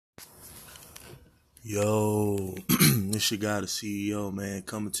Yo, this your guy, the CEO, man,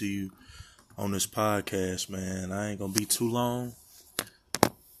 coming to you on this podcast, man. I ain't gonna be too long.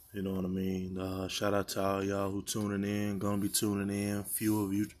 You know what I mean? Shout out to all y'all who tuning in, gonna be tuning in.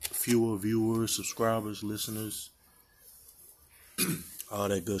 Fewer viewers, subscribers, listeners, all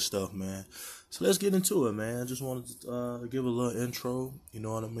that good stuff, man. So let's get into it, man. Just wanted to give a little intro. You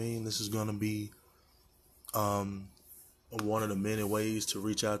know what I mean? This is gonna be um, one of the many ways to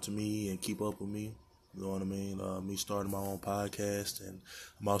reach out to me and keep up with me. You know what I mean? Me starting my own podcast, and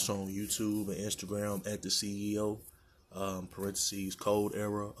I'm also on YouTube and Instagram at the CEO. Parentheses Cold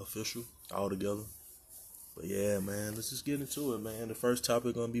Era Official all together. But yeah, man, let's just get into it, man. The first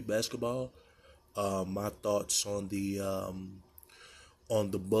topic gonna be basketball. My thoughts on the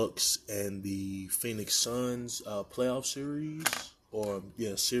Bucks and the Phoenix Suns playoff series, or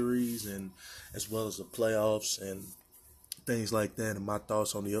series, and as well as the playoffs and things like that, and my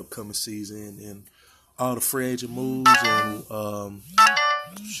thoughts on the upcoming season and all the free agent moves and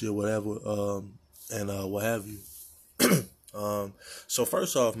whatever, and what have you. So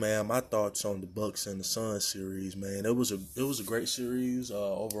first off, man, my thoughts on the Bucks and the Suns series, man. It was a great series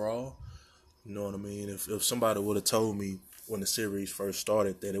overall. You know what I mean? If somebody would have told me when the series first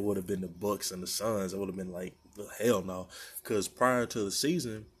started that it would have been the Bucks and the Suns, I would have been like, hell no. Because prior to the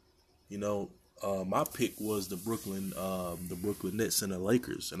season, you know, my pick was the Brooklyn Nets and the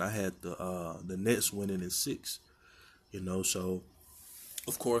Lakers, and I had the Nets winning in six. You know, so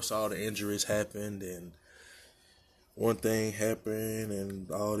of course all the injuries happened, and one thing happened,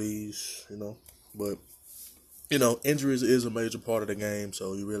 and all these, but injuries is a major part of the game,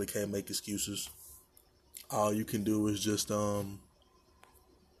 so you really can't make excuses. All you can do is just you know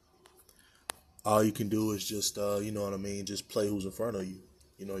what I mean, just play who's in front of you.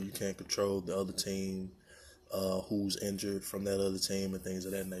 You know, you can't control the other team, who's injured from that other team and things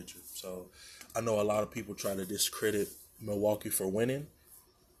of that nature. So I know a lot of people try to discredit Milwaukee for winning.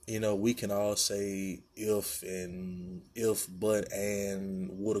 You know, we can all say if, but, and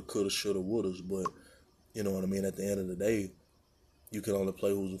woulda, coulda, shoulda, wouldas, but you know what I mean. At the end of the day, you can only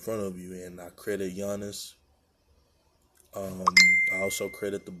play who's in front of you, and I credit Giannis. I also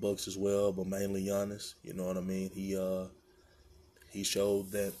credit the Bucks as well, but mainly Giannis. You know what I mean. He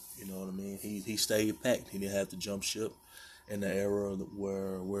showed that, you know what I mean. He stayed packed. He didn't have to jump ship in the era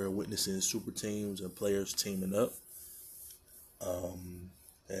where we're witnessing super teams and players teaming up.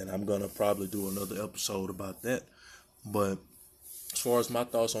 And I'm gonna probably do another episode about that. But as far as my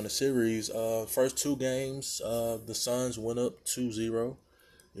thoughts on the series, first two games, the Suns went up 2-0.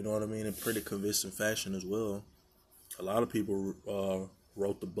 You know what I mean, in pretty convincing fashion as well. A lot of people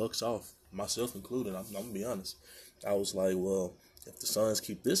wrote the Bucks off, myself included. I'm gonna be honest. I was like, well, if the Suns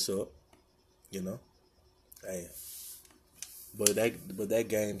keep this up, you know, hey. But that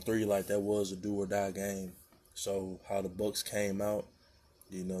game three, like, that was a do or die game. So how the Bucks came out,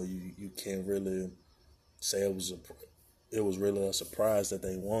 you know, you can't really say it was really a surprise that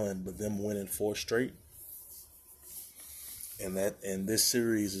they won, but them winning four straight, and this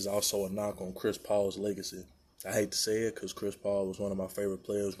series is also a knock on Chris Paul's legacy. I hate to say it because Chris Paul was one of my favorite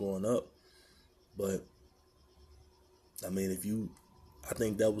players growing up, but I mean, I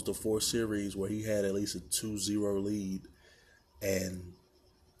think that was the fourth series where he had at least a 2-0 lead, and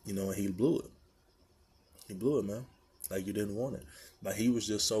he blew it. He blew it, man. Like, you didn't want it. Like, he was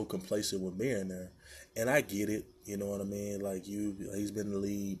just so complacent with being there. And I get it, you know what I mean? Like, he's been in the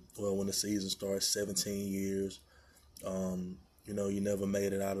league, well, when the season starts, 17 years. You never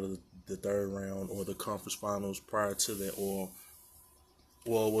made it out of the third round or the conference finals prior to that. Or,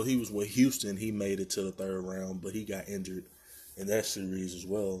 well, he was with Houston. He made it to the third round, but he got injured in that series as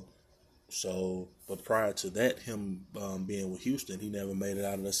well. So, but prior to that, him being with Houston, he never made it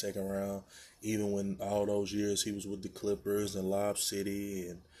out of the second round. Even when all those years he was with the Clippers and Lob City,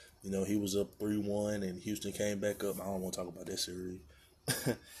 and he was up 3-1, and Houston came back up. I don't want to talk about that series,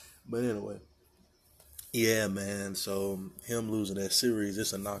 but anyway, yeah, man. So him losing that series,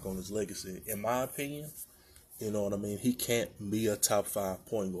 it's a knock on his legacy, in my opinion. You know what I mean? He can't be a top 5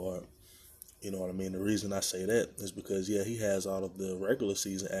 point guard. You know what I mean? The reason I say that is because, yeah, he has all of the regular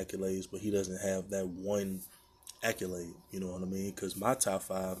season accolades, but he doesn't have that one accolade. You know what I mean? Because my top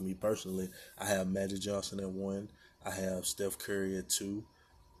 5, me personally, I have Magic Johnson at 1. I have Steph Curry at 2.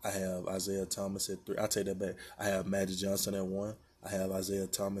 I have Isaiah Thomas at 3. I take that back. I have Magic Johnson at 1. I have Isaiah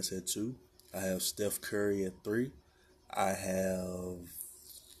Thomas at 2. I have Steph Curry at 3. I have,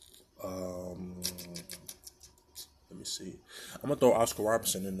 let me see. I'm going to throw Oscar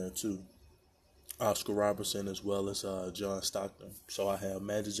Robertson in there too. Oscar Robertson as well as John Stockton. So I have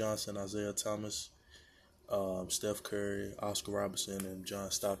Magic Johnson, Isaiah Thomas, Steph Curry, Oscar Robertson, and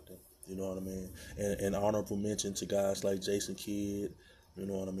John Stockton. You know what I mean? And honorable mention to guys like Jason Kidd, you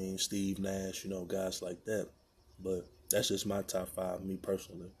know what I mean, Steve Nash, guys like that. But that's just my top five, me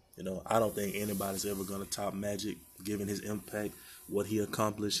personally. I don't think anybody's ever gonna top Magic, given his impact, what he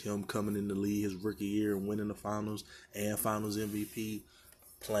accomplished, him coming in the league his rookie year and winning the finals and finals MVP,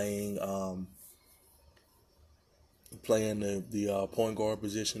 playing the point guard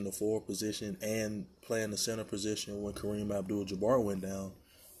position, the forward position, and playing the center position when Kareem Abdul-Jabbar went down.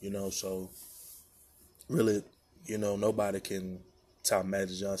 So really, nobody can top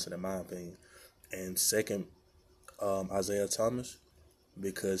Magic Johnson in my opinion. And second, Isaiah Thomas,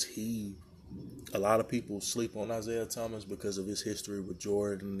 because a lot of people sleep on Isaiah Thomas because of his history with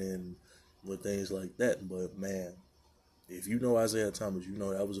Jordan and with things like that. But man, if you know Isaiah Thomas, you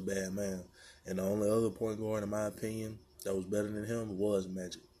know that was a bad man. And the only other point guard, in my opinion, that was better than him was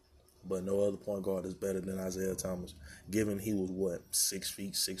Magic. But no other point guard is better than Isaiah Thomas, given he was 6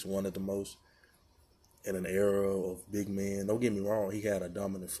 feet, 6'1" at the most, in an era of big men. Don't get me wrong, he had a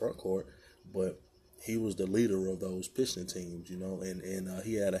dominant front court, but he was the leader of those Piston teams, and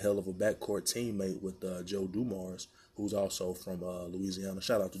he had a hell of a backcourt teammate with Joe Dumars, who's also from Louisiana.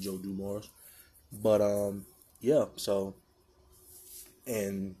 Shout out to Joe Dumars. But yeah, so,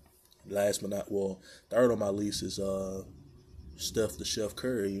 and last but not, third on my list is Steph the Chef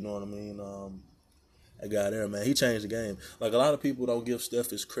Curry. You know what I mean? That guy there, man, he changed the game. Like, a lot of people don't give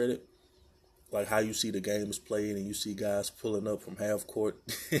Steph his credit, like how you see the game is played and you see guys pulling up from half court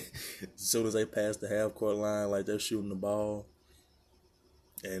as soon as they pass the half court line, like they're shooting the ball,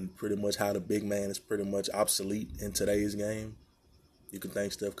 and pretty much how the big man is pretty much obsolete in today's game. You can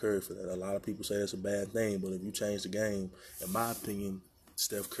thank Steph Curry for that. A lot of people say that's a bad thing, but if you change the game, in my opinion,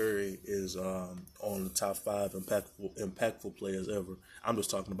 Steph Curry is on the top 5 impactful players ever. I'm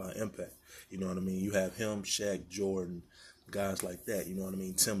just talking about impact. You know what I mean? You have him, Shaq, Jordan, guys like that. You know what I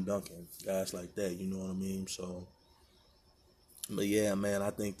mean? Tim Duncan, guys like that. You know what I mean? So, but yeah, man,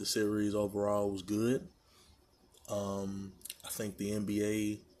 I think the series overall was good. I think the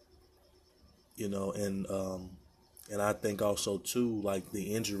NBA, and I think also too, like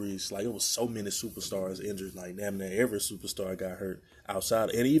the injuries, like it was so many superstars injured, like damn near every superstar got hurt outside,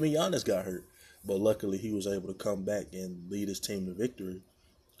 and even Giannis got hurt, but luckily he was able to come back and lead his team to victory.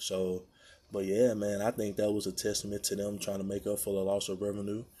 So, but yeah, man, I think that was a testament to them trying to make up for the loss of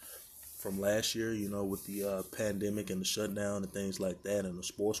revenue from last year, with the pandemic and the shutdown and things like that, and the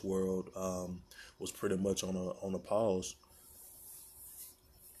sports world was pretty much on a pause.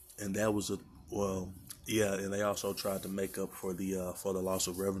 And that was and they also tried to make up for the loss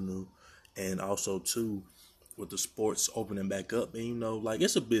of revenue, and also too with the sports opening back up. And like,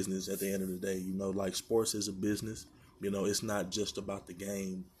 it's a business at the end of the day. Like, sports is a business. It's not just about the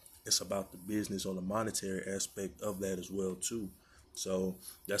game; it's about the business on the monetary aspect of that as well too. So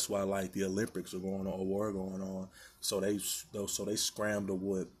that's why, like, the Olympics are going on or were going on. So they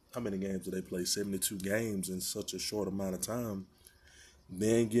scrambled. How many games did they play? 72 games in such a short amount of time.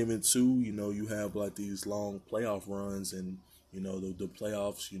 Then given two, you have like these long playoff runs, and the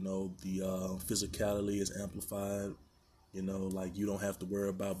playoffs, the physicality is amplified. Like, you don't have to worry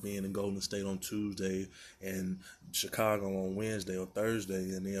about being in Golden State on Tuesday and Chicago on Wednesday or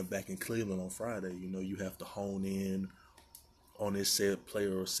Thursday, and then back in Cleveland on Friday. You have to hone in on this said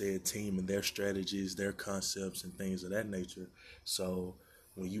player or said team and their strategies, their concepts, and things of that nature. So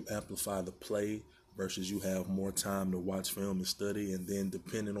when you amplify the play versus you have more time to watch film and study, and then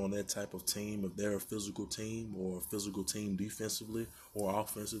depending on that type of team, if they're a physical team or a physical team defensively or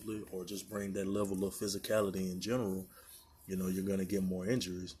offensively, or just bring that level of physicality in general, you're going to get more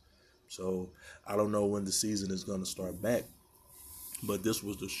injuries. So I don't know when the season is going to start back, but this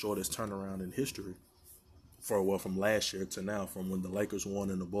was the shortest turnaround in history from last year to now, from when the Lakers won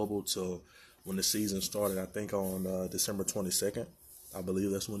in the bubble to when the season started. I think on December 22nd, I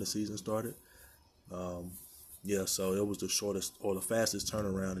believe that's when the season started. So it was the shortest or the fastest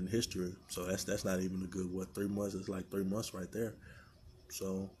turnaround in history. So that's not even a good 3 months. It's like 3 months right there.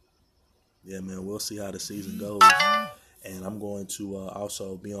 So yeah, man, we'll see how the season goes. And I'm going to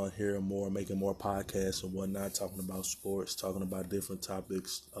also be on here more, making more podcasts and whatnot, talking about sports, talking about different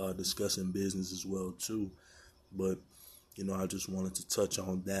topics, discussing business as well too. But I just wanted to touch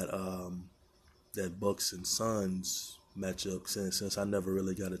on that Bucks and Suns matchup since I never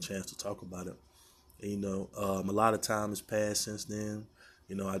really got a chance to talk about it. And, a lot of time has passed since then.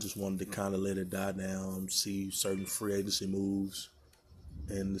 I just wanted to kind of let it die down, see certain free agency moves,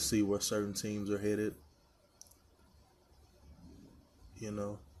 and to see where certain teams are headed. And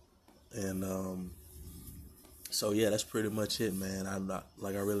so yeah, that's pretty much it, man. I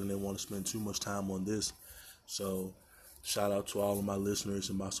really didn't want to spend too much time on this. So Shout out to all of my listeners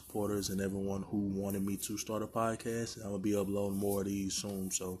and my supporters and everyone who wanted me to start a podcast. I'm going to be uploading more of these soon,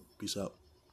 so peace out.